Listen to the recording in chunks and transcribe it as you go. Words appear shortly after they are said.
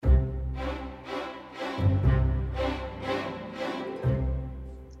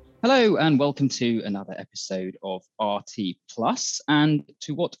Hello and welcome to another episode of RT Plus and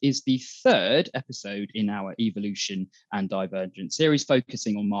to what is the third episode in our Evolution and Divergence series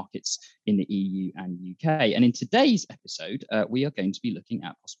focusing on markets in the EU and UK. And in today's episode, we are going to be looking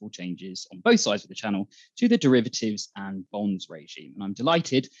at possible changes on both sides of the channel to the derivatives and bonds regime. And I'm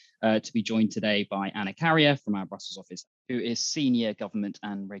delighted to be joined today by Anna Carrier from our Brussels office, who is Senior Government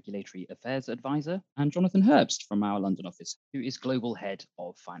and Regulatory Affairs Advisor, and Jonathan Herbst from our London office, who is Global Head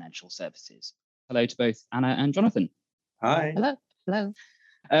of Financial Services. Hello to both Anna and Jonathan. Hi. Hello. Hello.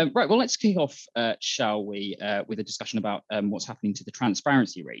 Right, well, let's kick off, shall we, with a discussion about what's happening to the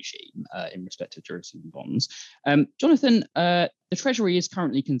transparency regime in respect to derivatives and bonds. Jonathan, the Treasury is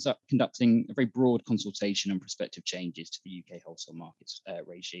currently conducting a very broad consultation on prospective changes to the UK wholesale markets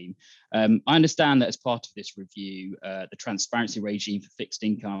regime. I understand that as part of this review, the transparency regime for fixed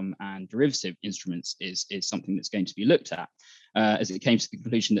income and derivative instruments is something that's going to be looked at, as it came to the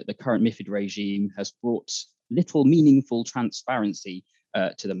conclusion that the current MiFID regime has brought little meaningful transparency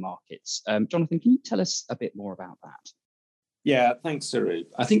to the markets. Jonathan, can you tell us a bit more about that? Yeah, thanks, Saru.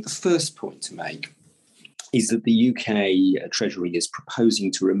 I think the first point to make is that the UK Treasury is proposing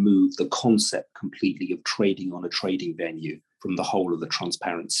to remove the concept completely of trading on a trading venue from the whole of the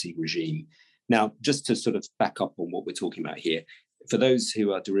transparency regime. Now, just to sort of back up on what we're talking about here, for those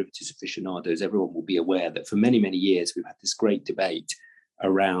who are derivatives aficionados, everyone will be aware that for many, many years, we've had this great debate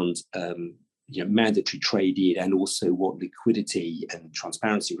around mandatory traded and also what liquidity and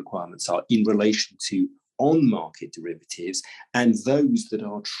transparency requirements are in relation to on-market derivatives and those that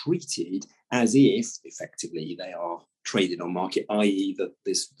are treated as if effectively they are traded on market, i.e.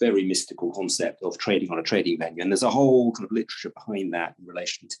 this very mystical concept of trading on a trading venue. And there's a whole kind of literature behind that in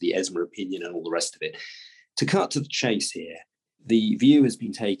relation to the ESMA opinion and all the rest of it. To cut to the chase here, the view has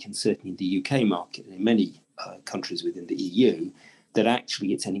been taken, certainly in the UK market and in many countries within the EU, that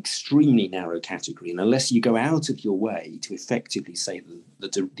actually it's an extremely narrow category. And unless you go out of your way to effectively say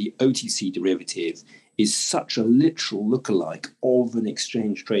that the OTC derivative is such a literal lookalike of an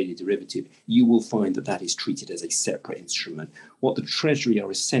exchange-traded derivative, you will find that that is treated as a separate instrument. What the Treasury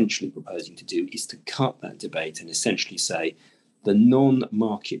are essentially proposing to do is to cut that debate and essentially say the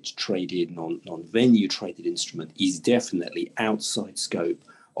non-market traded, non-venue traded instrument is definitely outside scope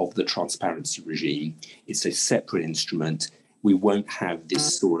of the transparency regime. It's a separate instrument. We won't have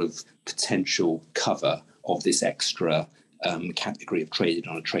this sort of potential cover of this extra category of traded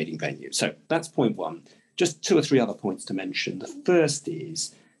on a trading venue. So that's point one. Just two or three other points to mention. The first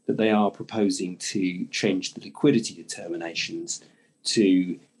is that they are proposing to change the liquidity determinations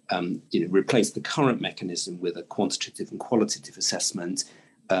to replace the current mechanism with a quantitative and qualitative assessment.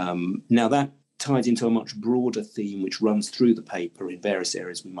 Now that ties into a much broader theme which runs through the paper in various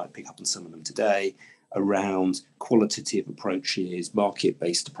areas. We might pick up on some of them today, around qualitative approaches,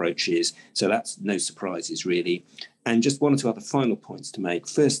 market-based approaches. So that's no surprises, really. And just one or two other final points to make.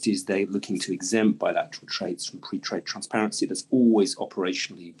 First is they're looking to exempt bilateral trades from pre-trade transparency. That's always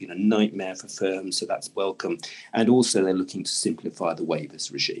operationally been a nightmare for firms, so that's welcome. And also they're looking to simplify the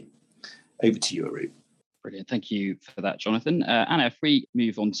waivers regime. Over to you, Aru. Brilliant. Thank you for that, Jonathan. Anna, if we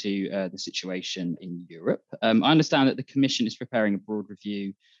move on to the situation in Europe, I understand that the Commission is preparing a broad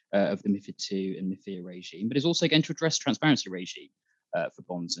review of the MiFID II and MiFIR regime, but is also going to address transparency regime for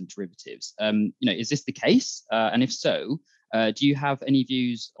bonds and derivatives. Is this the case? And if so, do you have any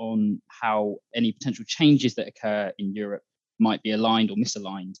views on how any potential changes that occur in Europe might be aligned or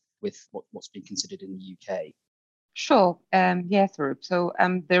misaligned with what's being considered in the UK? Sure. Yes, Rup. So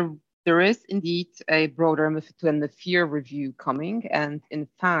there is indeed a broader MiFID II and MiFIR review coming. And in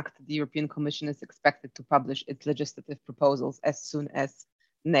fact, the European Commission is expected to publish its legislative proposals as soon as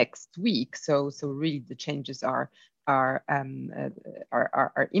next week. So really the changes are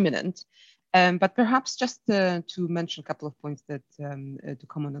imminent. But perhaps just to mention a couple of points that to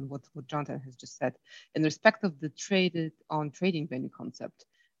comment on what Jonathan has just said. In respect of the traded on trading venue concept,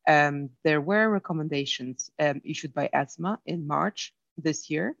 there were recommendations issued by ESMA in March this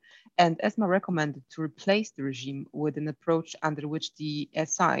year, and ESMA recommended to replace the regime with an approach under which the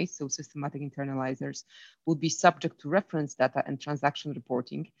SI, so systematic internalizers, would be subject to reference data and transaction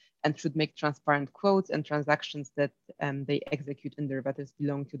reporting and should make transparent quotes and transactions that they execute in derivatives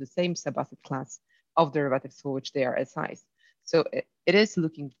belong to the same sub-asset class of derivatives for which they are SIs. So it is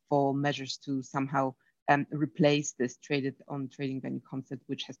looking for measures to somehow replace this traded on trading venue concept,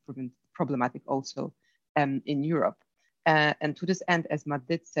 which has proven problematic also in Europe. And to this end, ESMA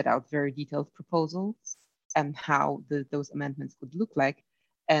did set out very detailed proposals and how those amendments could look like.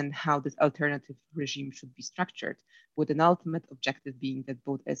 and how this alternative regime should be structured, with an ultimate objective being that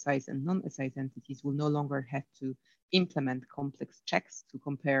both SIs and non-SIs entities will no longer have to implement complex checks to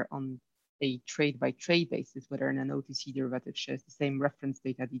compare on a trade-by-trade basis whether an OTC derivative shares the same reference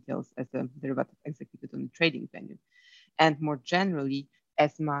data details as the derivative executed on the trading venue. And more generally,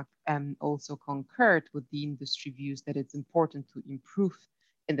 ESMA also concurred with the industry views that it's important to improve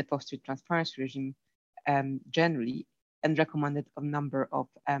in the post-trade transparency regime generally, and recommended a number of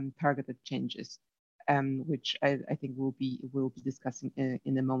targeted changes, which I think we'll be discussing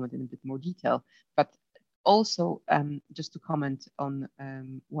in a moment in a bit more detail. But also, just to comment on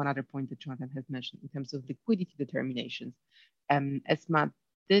one other point that Jonathan has mentioned in terms of liquidity determinations, ESMA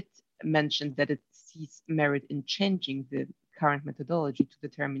did mention that it sees merit in changing the current methodology to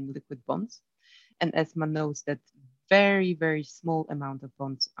determine liquid bonds. And ESMA knows that very, very small amount of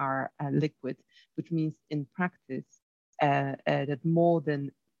bonds are liquid, which means in practice that more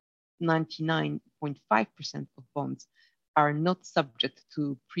than 99.5% of bonds are not subject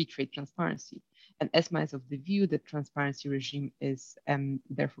to pre-trade transparency. And ESMA is of the view that transparency regime is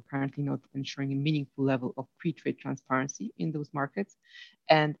therefore currently not ensuring a meaningful level of pre-trade transparency in those markets.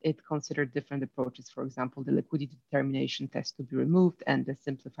 And it considered different approaches. For example, the liquidity determination test to be removed and the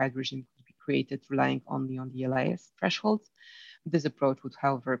simplified regime could be created relying only on the LIS thresholds. This approach would,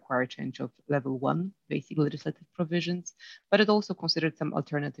 however, require change of level 1 basic legislative provisions, but it also considered some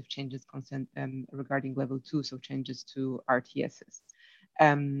alternative changes regarding level 2, so changes to RTSs.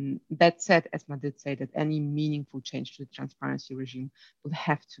 That said, ESMA did say that any meaningful change to the transparency regime would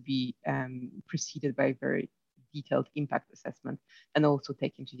have to be preceded by a very detailed impact assessment and also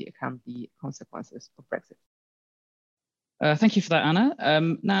take into account the consequences of Brexit. Thank you for that, Anna.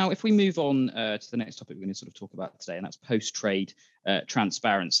 Now, if we move on to the next topic we're going to sort of talk about today, and that's post-trade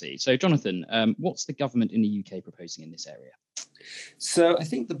transparency. So, Jonathan, what's the government in the UK proposing in this area? So I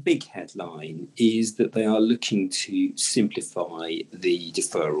think the big headline is that they are looking to simplify the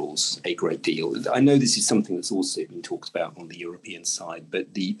deferrals a great deal. I know this is something that's also been talked about on the European side,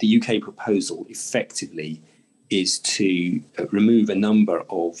 but the UK proposal effectively is to remove a number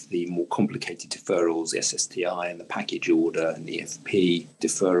of the more complicated deferrals, the SSTI and the package order and the FP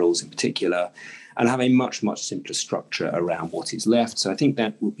deferrals in particular, and have a much, much simpler structure around what is left. So I think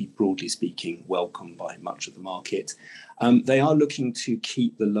that will be, broadly speaking, welcomed by much of the market. They are looking to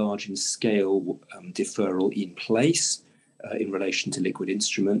keep the large in scale deferral in place in relation to liquid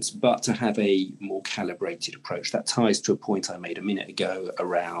instruments, but to have a more calibrated approach. That ties to a point I made a minute ago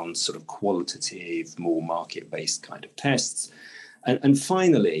around sort of qualitative, more market-based kind of tests. And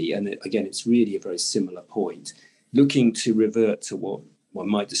finally, and again, it's really a very similar point, looking to revert to what one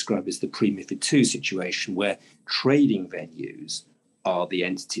might describe as the pre-MiFID II situation, where trading venues are the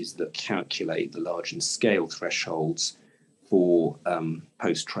entities that calculate the large and scale thresholds for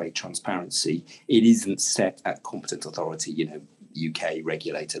post-trade transparency. It isn't set at competent authority, UK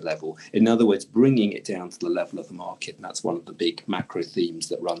regulated level. In other words, bringing it down to the level of the market. And that's one of the big macro themes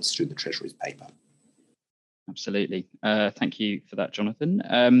that runs through the Treasury's paper. Absolutely. Thank you for that, Jonathan.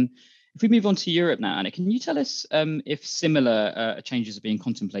 If we move on to Europe now, Anna, can you tell us if similar changes are being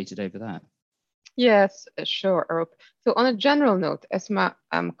contemplated over there? Yes, sure, Arup. So on a general note, ESMA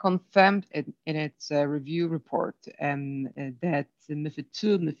confirmed in its review report that MiFID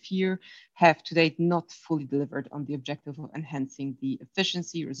II and MiFIR have to date not fully delivered on the objective of enhancing the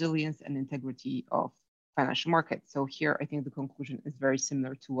efficiency, resilience, and integrity of financial markets. So here, I think the conclusion is very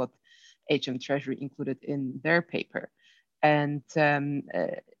similar to what HM Treasury included in their paper. And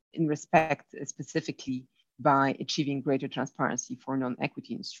in respect specifically by achieving greater transparency for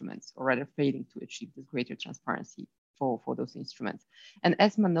non-equity instruments, or rather failing to achieve this greater transparency for those instruments. And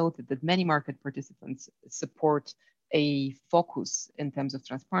ESMA noted that many market participants support a focus in terms of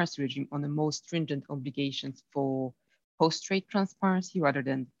transparency regime on the most stringent obligations for post-trade transparency rather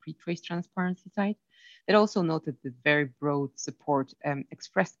than pre-trade transparency side. It also noted the very broad support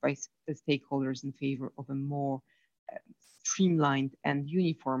expressed by the stakeholders in favor of a more streamlined and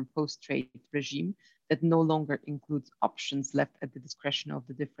uniform post-trade regime that no longer includes options left at the discretion of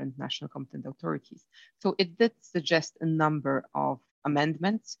the different national competent authorities. So it did suggest a number of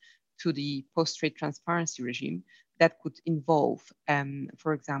amendments to the post-trade transparency regime that could involve,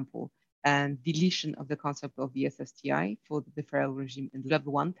 for example, deletion of the concept of the SSTI for the deferral regime in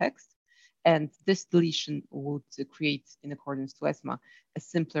level 1 text. And this deletion would create, in accordance to ESMA, a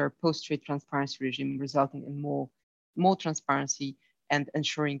simpler post-trade transparency regime resulting in more transparency and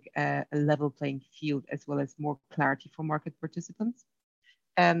ensuring a level playing field, as well as more clarity for market participants.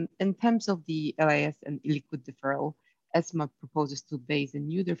 In terms of the LIS and illiquid deferral, ESMA proposes to base a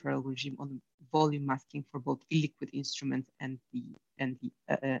new deferral regime on volume masking for both illiquid instruments and the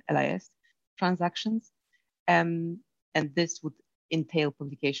LIS transactions. And this would entail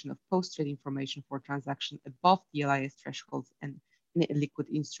publication of post-trade information for transaction above the LIS thresholds and in illiquid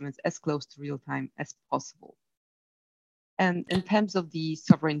instruments as close to real time as possible. And in terms of the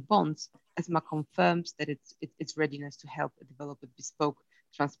sovereign bonds, ESMA confirms that its readiness to help develop a bespoke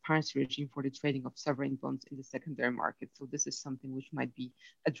transparency regime for the trading of sovereign bonds in the secondary market. So this is something which might be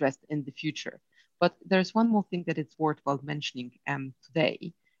addressed in the future. But there's one more thing that it's worthwhile mentioning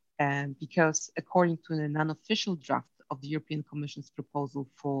today, because according to an unofficial draft of the European Commission's proposal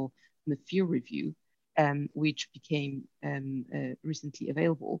for MiFIR review, which became recently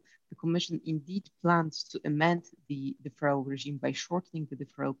available, the Commission indeed plans to amend the deferral regime by shortening the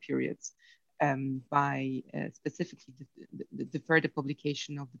deferral periods by specifically defer the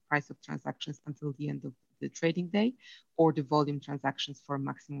publication of the price of transactions until the end of the trading day or the volume transactions for a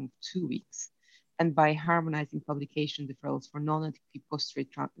maximum of 2 weeks, and by harmonizing publication deferrals for non-equity post-trade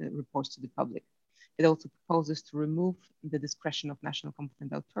reports to the public. It also proposes to remove the discretion of national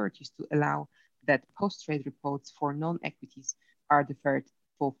competent authorities to allow that post-trade reports for non-equities are deferred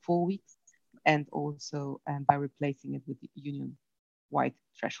for 4 weeks, and also by replacing it with the union-wide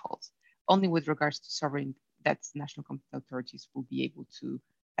thresholds. Only with regards to sovereign debts, national competent authorities will be able to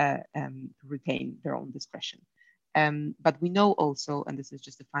retain their own discretion. But we know also, and this is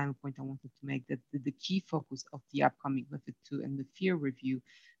just the final point I wanted to make, that the key focus of the upcoming MiFID II and MiFIR review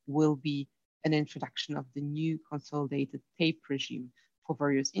will be an introduction of the new consolidated tape regime for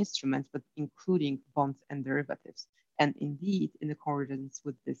various instruments, but including bonds and derivatives. And indeed, in accordance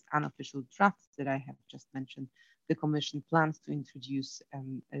with this unofficial draft that I have just mentioned, the Commission plans to introduce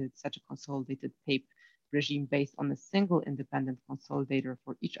such a consolidated tape regime based on a single independent consolidator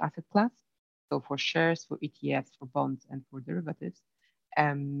for each asset class. So for shares, for ETFs, for bonds, and for derivatives,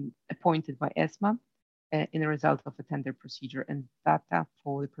 appointed by ESMA in a result of a tender procedure. And data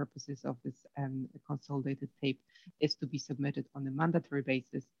for the purposes of this consolidated tape is to be submitted on a mandatory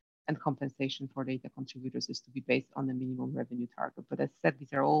basis, and compensation for data contributors is to be based on the minimum revenue target. But as said,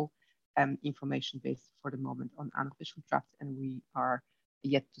 these are all information based for the moment on unofficial drafts, and we are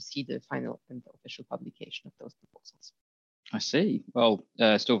yet to see the final and official publication of those proposals. I see. Well,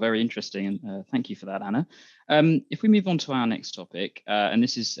 still very interesting, and thank you for that, Anna. If we move on to our next topic, and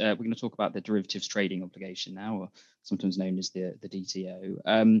this is, we're going to talk about the derivatives trading obligation now, or sometimes known as the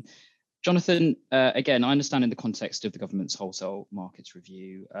DTO. Jonathan, again, I understand in the context of the government's wholesale markets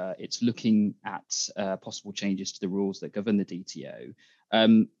review, it's looking at possible changes to the rules that govern the DTO.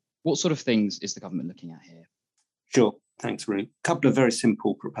 What sort of things is the government looking at here? Sure, thanks, Roo. A couple of very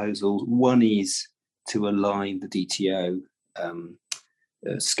simple proposals. One is to align the DTO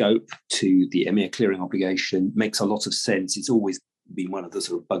scope to the EMIR clearing obligation. Makes a lot of sense. It's always been one of the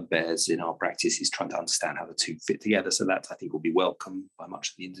sort of bugbears in our practice, is trying to understand how the two fit together. So that, I think, will be welcomed by much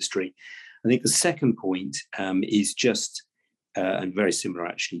of the industry. I think the second point is just, and very similar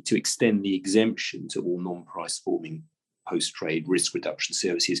actually, to extend the exemption to all non-price forming post-trade risk reduction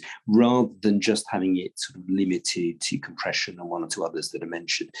services, rather than just having it sort of limited to compression and one or two others that are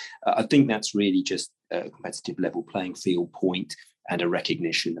mentioned. I think that's really just a competitive level playing field point and a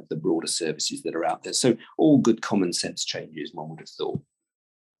recognition of the broader services that are out there. So all good common sense changes, one would have thought.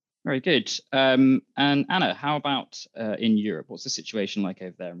 Very good. And Anna, how about in Europe? What's the situation like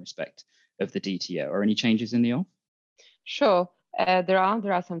over there in respect of the DTO? Are any changes in the off? Sure. There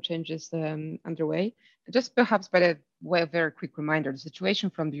are some changes underway. Just perhaps by the way, a very quick reminder, the situation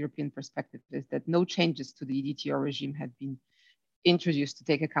from the European perspective is that no changes to the DTO regime had been introduced to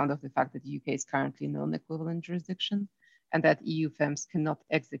take account of the fact that the UK is currently a non-equivalent jurisdiction, and that EU firms cannot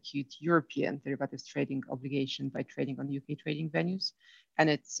execute European derivatives trading obligation by trading on UK trading venues. And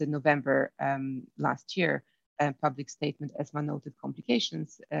it's in November last year, a public statement, ESMA noted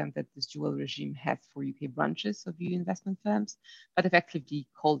complications that this dual regime has for UK branches of EU investment firms, but effectively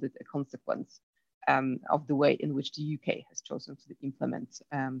called it a consequence of the way in which the UK has chosen to implement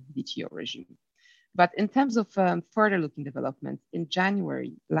DTO regime. But in terms of further looking developments, in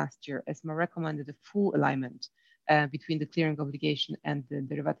January last year, ESMA recommended a full alignment between the clearing obligation and the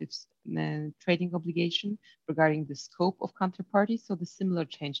derivatives trading obligation regarding the scope of counterparties. So the similar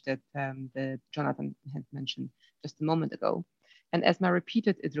change that Jonathan had mentioned just a moment ago. And ESMA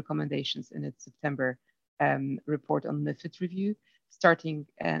repeated its recommendations in its September report on MiFID review, stating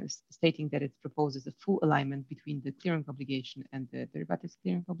that it proposes a full alignment between the clearing obligation and the derivatives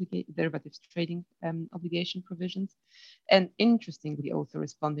trading obligation provisions. And interestingly, also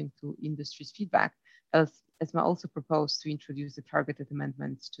responding to industry's feedback, ESMA also proposed to introduce the targeted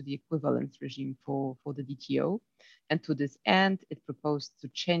amendments to the equivalence regime for the DTO. And to this end, it proposed to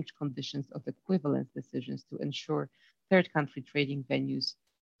change conditions of equivalence decisions to ensure third country trading venues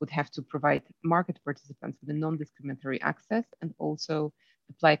would have to provide market participants with a non-discriminatory access and also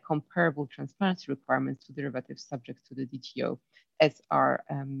apply comparable transparency requirements to derivatives subject to the DTO as are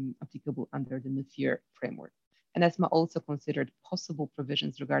applicable under the MiFIR framework. And ESMA also considered possible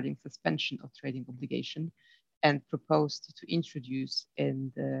provisions regarding suspension of trading obligation and proposed to introduce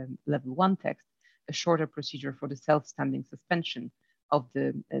in the level 1 text a shorter procedure for the self-standing suspension of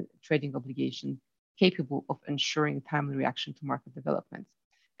the trading obligation capable of ensuring timely reaction to market developments.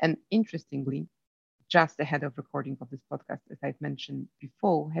 And interestingly, just ahead of recording of this podcast, as I've mentioned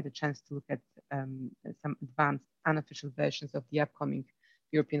before, had a chance to look at some advanced unofficial versions of the upcoming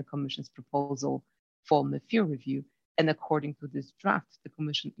European Commission's proposal for MiFIR review. And according to this draft, the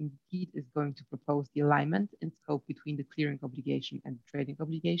Commission indeed is going to propose the alignment in scope between the clearing obligation and the trading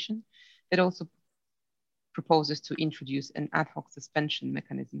obligation. It also proposes to introduce an ad hoc suspension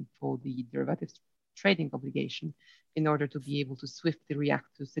mechanism for the derivatives trading obligation in order to be able to swiftly react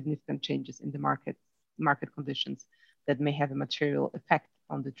to significant changes in the market conditions that may have a material effect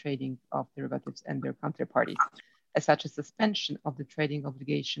on the trading of derivatives and their counterparties. As such, a suspension of the trading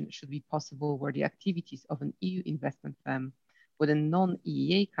obligation should be possible where the activities of an EU investment firm with a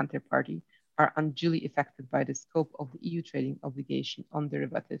non-EEA counterparty are unduly affected by the scope of the EU trading obligation on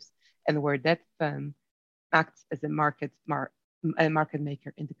derivatives, and where that firm acts as a market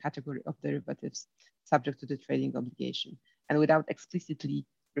maker in the category of derivatives subject to the trading obligation. And without explicitly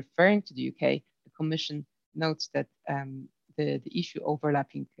referring to the UK, the Commission notes that the issue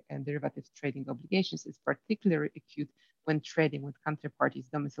overlapping derivatives trading obligations is particularly acute when trading with counterparties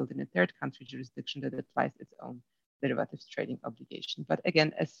domiciled in a third country jurisdiction that applies its own derivatives trading obligation. But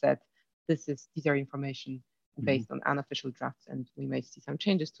again, as said, these are information based on unofficial drafts, and we may see some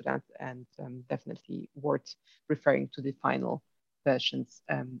changes to that, and definitely worth referring to the final versions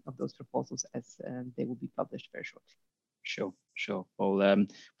of those proposals as they will be published very shortly. Sure. Well,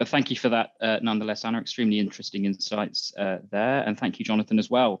 but thank you for that nonetheless, Anna. Extremely interesting insights there. And thank you, Jonathan, as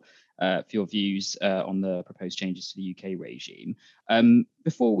well, for your views on the proposed changes to the UK regime.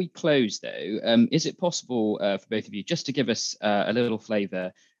 Before we close, though, is it possible for both of you just to give us a little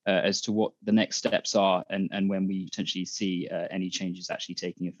flavour as to what the next steps are and when we potentially see any changes actually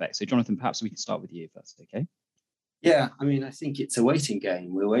taking effect? So, Jonathan, perhaps we can start with you, if that's okay. Yeah, I mean, I think it's a waiting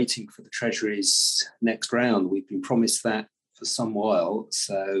game. We're waiting for the Treasury's next round. We've been promised that for some while,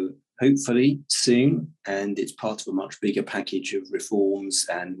 so hopefully soon, and it's part of a much bigger package of reforms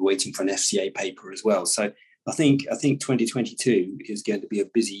and waiting for an FCA paper as well. So I think 2022 is going to be a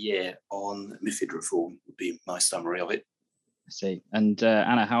busy year on MiFID reform, would be my summary of it. I see. And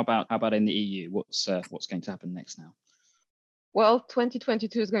Anna, how about in the EU? What's going to happen next now? Well,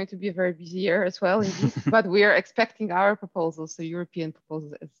 2022 is going to be a very busy year as well, indeed. But we are expecting our proposals, the European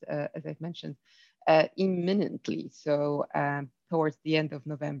proposals, as I've mentioned, imminently. So towards the end of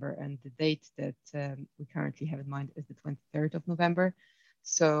November, and the date that we currently have in mind is the 23rd of November.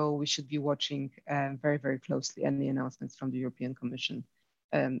 So we should be watching very, very closely any announcements from the European Commission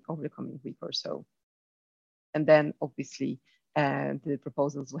over the coming week or so. And then obviously the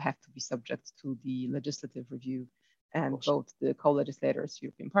proposals will have to be subject to the legislative review, and both the co-legislators,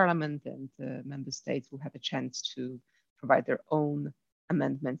 European Parliament and member states, will have a chance to provide their own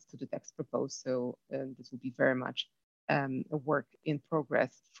amendments to the text proposed. So this will be very much a work in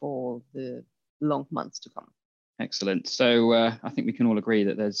progress for the long months to come. Excellent. So I think we can all agree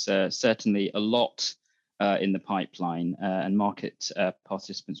that there's certainly a lot in the pipeline, and market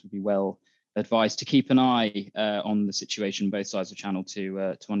participants would be well advised to keep an eye on the situation on both sides of the channel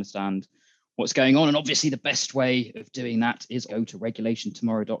to understand what's going on. And obviously the best way of doing that is go to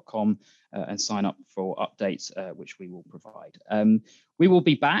regulationtomorrow.com and sign up for updates, which we will provide. We will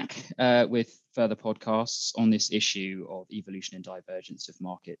be back with further podcasts on this issue of evolution and divergence of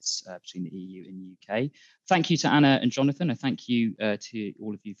markets between the EU and the UK. Thank you to Anna and Jonathan, and thank you to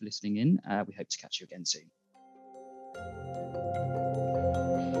all of you for listening in. We hope to catch you again soon.